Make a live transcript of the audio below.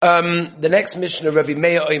The next Mishnah, Rabbi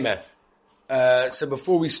Meir Omer. So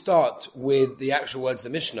before we start with the actual words of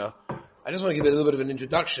the Mishnah, I just want to give you a little bit of an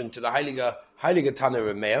introduction to the Heilige Tana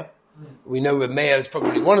Rabbi Meir. We know Rabbi Meir is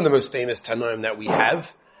probably one of the most famous Tanoim that we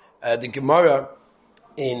have. The Gemara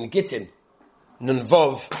in Gittin, Nun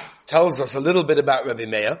Vov, tells us a little bit about Rabbi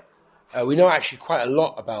Meir. We know actually quite a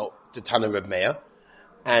lot about the Tana Rabbi Meir.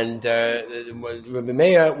 And Rabbi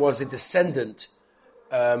Meir was a descendant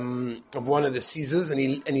of one of the Caesars, and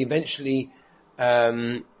he eventually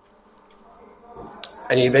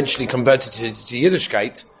converted to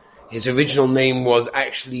Yiddishkeit. His original name was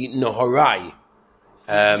actually Naharai,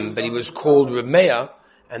 but he was called Rabbi Meir,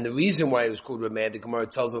 and the reason why he was called Rabbi Meir, the Gemara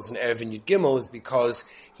tells us in Erevin Yud Gimel, is because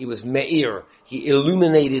he was Meir. He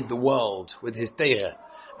illuminated the world with his Teirah,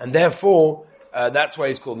 and therefore that's why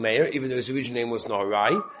he's called Meir, even though his original name was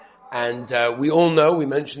Naharai. And we all know, we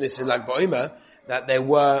mentioned this in Lag Ba'omer, that there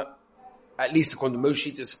were, at least according to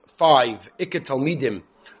Moshe, 5 Ikar Talmidim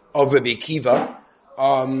of Rabbi Akiva,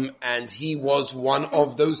 and he was one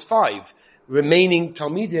of those 5 remaining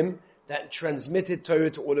Talmidim that transmitted Torah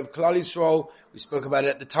to all of Klal Yisrael. We spoke about it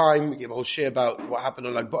at the time. We gave a whole share about what happened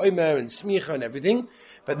on Lag Ba'omer and Smicha and everything.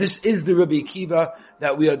 But this is the Rabbi Akiva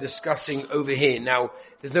that we are discussing over here. Now,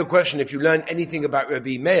 there's no question, if you learn anything about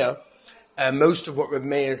Rabbi Meir, most of what Rabbi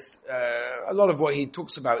Meir, a lot of what he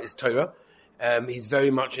talks about is Torah. He's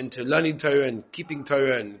very much into learning Torah and keeping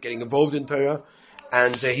Torah and getting involved in Torah.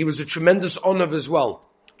 And he was a tremendous Onav as well.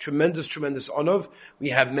 Tremendous Onav.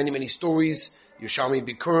 We have many stories. Yerushalmi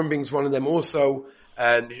Bikurim brings one of them also.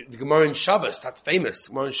 The Gemara in Shabbos, that's famous.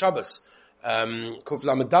 Gemara in Shabbos, Kuf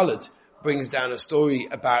Lamed Daled, brings down a story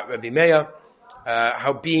about Rabbi Meir,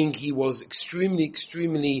 how he was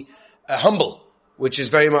extremely humble, which is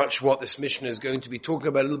very much what this Mishnah is going to be talking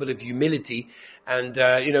about, a little bit of humility. And,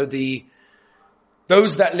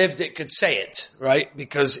 those that lived it could say it, right?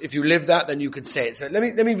 Because if you live that, then you could say it. So let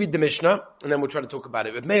me read the Mishnah, and then we'll try to talk about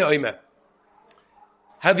it. With Meir Omer,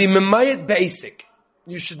 Havi memayet basic.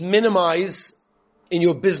 You should minimize in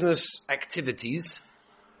your business activities,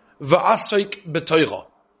 va'asoik b'toira.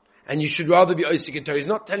 And you should rather be oisik in Torah. He's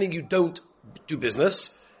not telling you don't do business.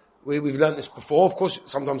 We've learned this before. Of course,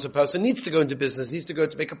 sometimes a person needs to go into business, needs to go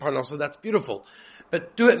to make a parnasa, so that's beautiful.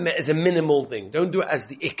 But do it as a minimal thing. Don't do it as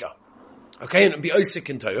the ikka. Okay, and be oisik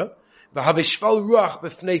in Torah.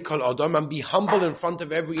 And be humble in front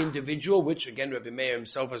of every individual, which again Rabbi Meir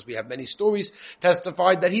himself, as we have many stories,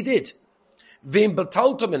 testified that he did. If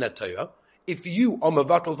you are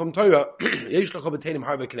mevatel from Torah,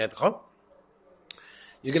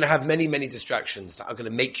 you're going to have many distractions that are going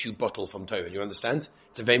to make you bottle from Torah. You understand?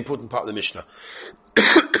 It's a very important part of the Mishnah.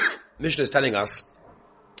 Mishnah is telling us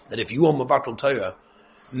that if you are mevatel Torah,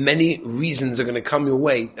 many reasons are going to come your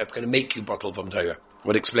way that's going to make you bottle from Torah.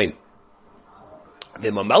 We'll explain. But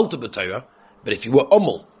if you were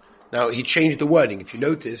omel, now he changed the wording, if you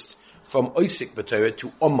noticed, from oisik b'Torah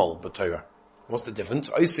to omel b'Torah. What's the difference?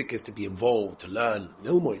 Oisik is to be involved, to learn,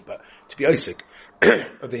 but to be oisik.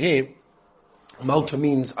 Over here, Malta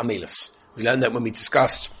means amelis. We learned that when we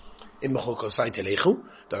discussed in Mechol Kosai Telechu,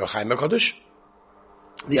 the Orach Chaim HaKadosh.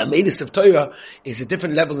 The amelis of Torah is a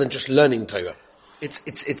different level than just learning Torah. It's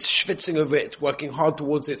schwitzing over it, it's working hard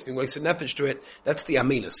towards it, it's being wasted nefesh to it. That's the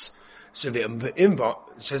amelis. So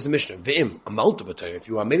says the Mishnah, amalta b'Torah. If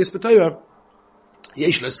you are amelis b'Torah,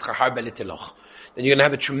 yesh lo schachar b'leteloch. Then you're going to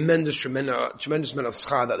have a tremendous amount of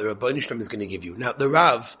schar that the Rebbeinu Shalom is going to give you. Now, the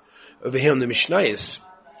Rav over here on the Mishnayos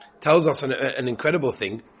tells us an incredible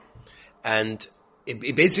thing, and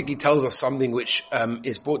it basically tells us something which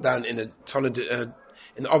is brought down in the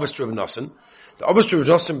Avostra of Nosson. The Avostra of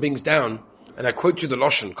Nosson brings down, and I quote you the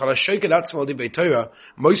Lashon, Kol ha-shoket atzmo al divrei Torah,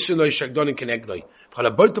 moisen lo yishagdonim kenegdoi. Kol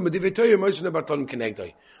ha-boltom b'divrei Torah, moisen lo batonim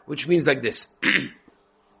kenegdoi. Which means like this.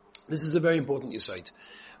 This is a very important yesod.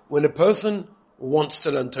 When a person wants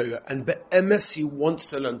to learn Torah, and be'emes he wants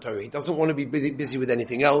to learn Torah, he doesn't want to be busy with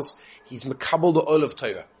anything else, he's makabel the ol of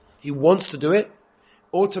Torah. He wants to do it,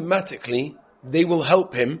 automatically they will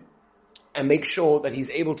help him and make sure that he's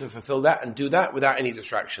able to fulfill that and do that without any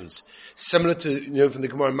distractions. Similar to, from the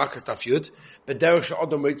Gemara in Makkos Daf Yud,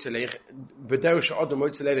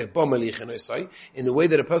 in the way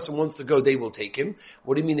that a person wants to go, they will take him.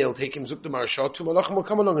 What do you mean they'll take him? Zuk the Marashah, 2 malachim will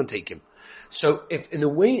come along and take him. So if in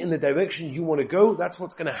the direction you want to go, that's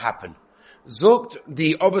what's going to happen. Zukt,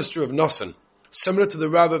 the Avostra of Nosson, similar to the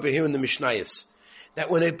Rav over here in the Mishnayos, that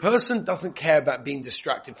when a person doesn't care about being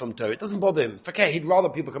distracted from Torah, it doesn't bother him. He'd rather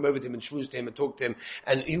people come over to him and shmooze to him and talk to him,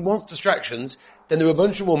 and he wants distractions, then the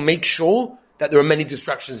Rebbeinu Shalom will make sure that there are many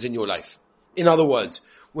distractions in your life. In other words,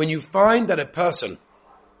 when you find that a person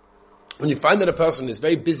When you find that a person is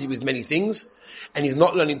very busy with many things, and he's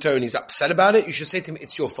not learning Torah and he's upset about it, you should say to him,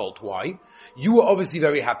 it's your fault. Why? You were obviously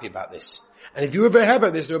very happy about this. And if you were very happy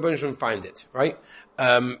about this, the Rebbeinu Shalom find it, right?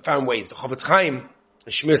 Found ways. The Chofetz Chaim,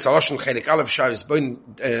 Shmir Saloshen Chelik Aleph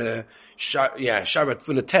Sharat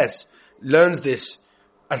Funates, learns this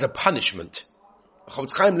as a punishment. The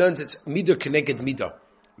Chofetz Chaim learns it's midah keneged midah,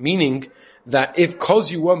 meaning that if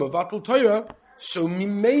cause you were mevatel Torah, so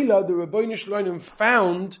mimela the Rebbeinu Shalom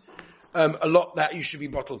found a lot that you should be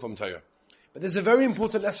bottled from Torah. But there's a very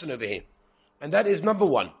important lesson over here. And that is number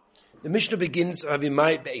one. The Mishnah begins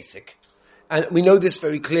Avimai Basic. And we know this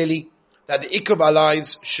very clearly, that the ikka of our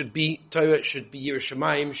lives should be Torah, should be Yiras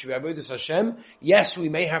Shamayim, should be Avodas Hashem. Yes, we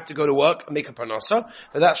may have to go to work and make a parnasa,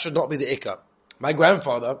 but that should not be the ikka. My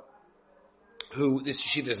grandfather, who this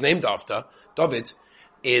yeshiva is named after, David,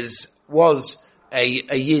 was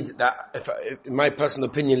a yid that, in my personal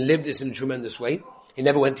opinion, lived this in a tremendous way. He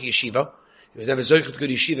never went to yeshiva. He was never zocher to go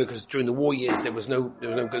to yeshiva because during the war years there was no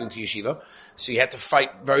going to yeshiva. So he had to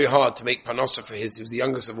fight very hard to make parnasa for he was the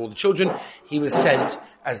youngest of all the children. He was sent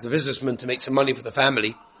as the businessman to make some money for the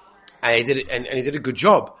family. And he did it, and he did a good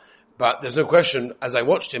job. But there's no question, as I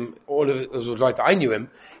watched him, all of it was like that I knew him,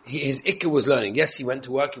 his ikka was learning. Yes, he went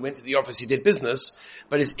to work, he went to the office, he did business,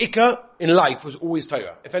 but his ikka in life was always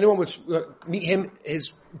Torah. If anyone would meet him,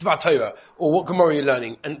 his Dvar Torah, or what Gemara you're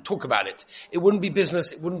learning, and talk about it, it wouldn't be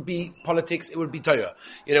business, it wouldn't be politics, it would be Torah.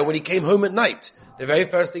 You know, when he came home at night, the very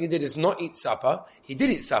first thing he did is not eat supper. He did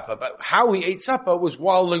eat supper, but how he ate supper was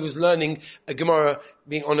while he was learning a Gemara,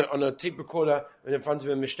 being on a tape recorder and in front of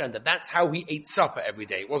him, Mishtanda. That's how he ate supper every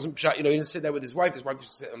day. It wasn't, he didn't sit there with his wife used to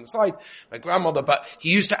sit on the side, my grandmother, but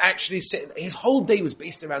he used to actually sit, his whole day was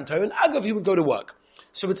based around Torah, and Agav, he would go to work.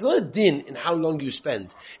 So it's not a din in how long you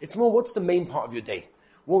spend. It's more, what's the main part of your day?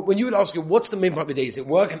 When you would ask you, what's the main part of your day? Is it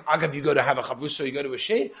work? And Agav, you go to have a chavrusa, or you go to a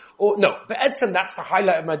sheh? Or no, but Edsem, that's the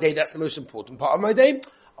highlight of my day, that's the most important part of my day.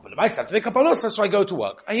 But I have to make up on us, so I go to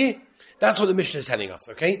work. I hear. That's what the Mishnah is telling us,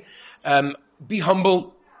 okay? Be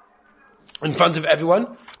humble in front of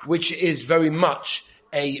everyone, which is very much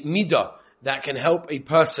a midah that can help a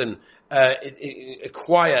person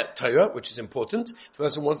acquire Torah, which is important. If a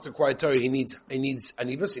person wants to acquire Torah, he needs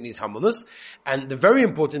anivus, he needs humbleness. And the very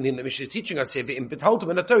important thing that Mishnah is teaching us here, in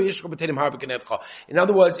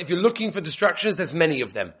other words, if you're looking for distractions, there's many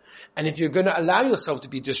of them. And if you're going to allow yourself to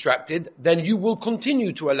be distracted, then you will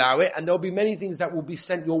continue to allow it, and there'll be many things that will be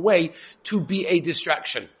sent your way to be a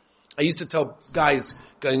distraction. I used to tell guys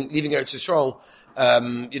leaving Eretz Yisrael,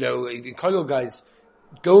 the Kollel guys,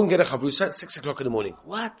 go and get a chavrusa at 6 o'clock in the morning.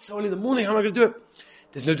 What? It's early in the morning, how am I going to do it?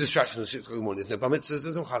 There's no distractions at 6 o'clock in the morning. There's no bar mitzvahs,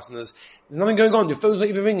 there's no chasanas. There's nothing going on. Your phone's not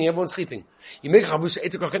even ringing, everyone's sleeping. You make a chavrusa at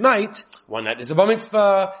 8 o'clock at night. One night there's a bar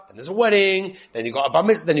mitzvah, then there's a wedding, then you got a bar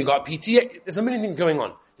mitzvah, then you got a PTA. There's a million things going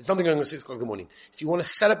on. There's nothing going on at 6 o'clock in the morning. If you want to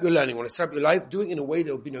set up your learning, want to set up your life, do it in a way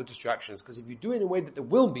there will be no distractions. Because if you do it in a way that there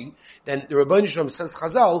will be, then the Rebbeinu Shalom says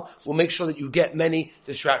Chazal will make sure that you get many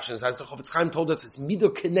distractions. As the Chofetz Chaim told us, it's midah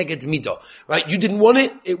keneged midah. Right? You didn't want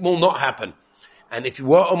it, it will not happen. And if you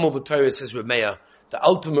were Omar B'Torah, says Rameya, the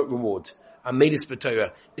ultimate reward, Amelis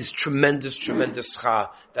B'Torah, is tremendous schar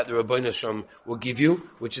that the Rebbeinu Shalom will give you,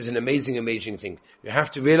 which is an amazing thing. You have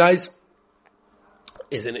to realize,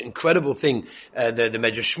 is an incredible thing. The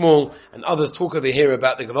Medrash Shmuel and others talk over here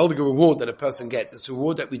about the gewaldige reward that a person gets. It's a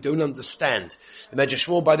reward that we don't understand. The Medrash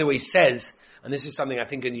Shmuel, by the way, says, and this is something I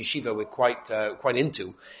think in yeshiva we're quite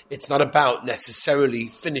into, it's not about necessarily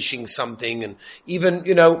finishing something and even,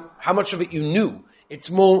 how much of it you knew. It's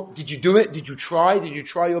more, did you do it? Did you try? Did you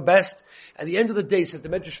try your best? At the end of the day, says the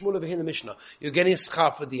Medrash Shmuel over here in the Mishnah, you're getting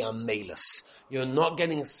schar for the amelis. You're not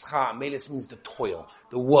getting schar. Amelis means the toil,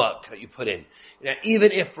 the work that you put in.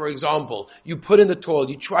 Even if, for example, you put in the toil,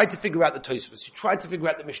 you tried to figure out the Tosfos, you tried to figure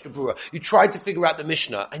out the Mishnah Berurah, you tried to figure out the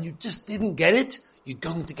Mishnah, and you just didn't get it, you're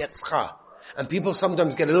going to get schar. And people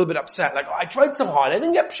sometimes get a little bit upset, like, I tried so hard, I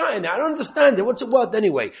didn't get pshat in it, I don't understand it, what's it worth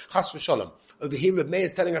anyway? Chas v'sholom. Over here, Reb Meir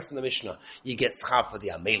is telling us in the Mishnah, you get schar for the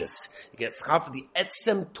amelis. You get schar for the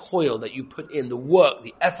etzem toil that you put in, the work,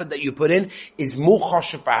 the effort that you put in, is more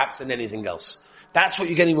choshev perhaps than anything else. That's what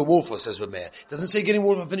you're getting reward for, says Reb Meir. It doesn't say you're getting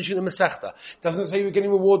reward for finishing the Masechta. It doesn't say you're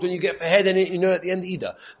getting reward when you get for head and at the end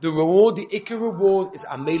either. The reward, the ikar reward is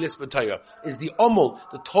amelis b'Torah. Is the omel,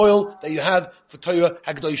 the toil that you have for Torah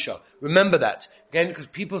HaKadoshah. Remember that. Again, because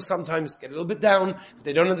people sometimes get a little bit down,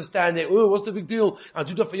 they don't understand it. Oh, what's the big deal? I'll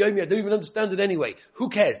do that for Yomi, I don't even understand it anyway. Who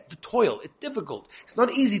cares? The toil, it's difficult. It's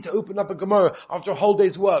not easy to open up a Gemara after a whole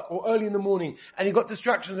day's work or early in the morning, and you've got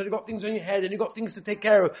distractions, and you've got things on your head, and you've got things to take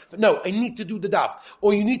care of. But no, I need to do the daf,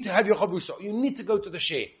 or you need to have your chavrusa, or you need to go to the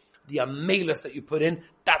sheh. the amelis that you put in,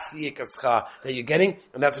 that's the ikascha that you're getting,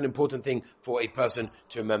 and that's an important thing for a person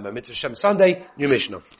to remember. Mitzvah Shem Sunday, new Mishnah.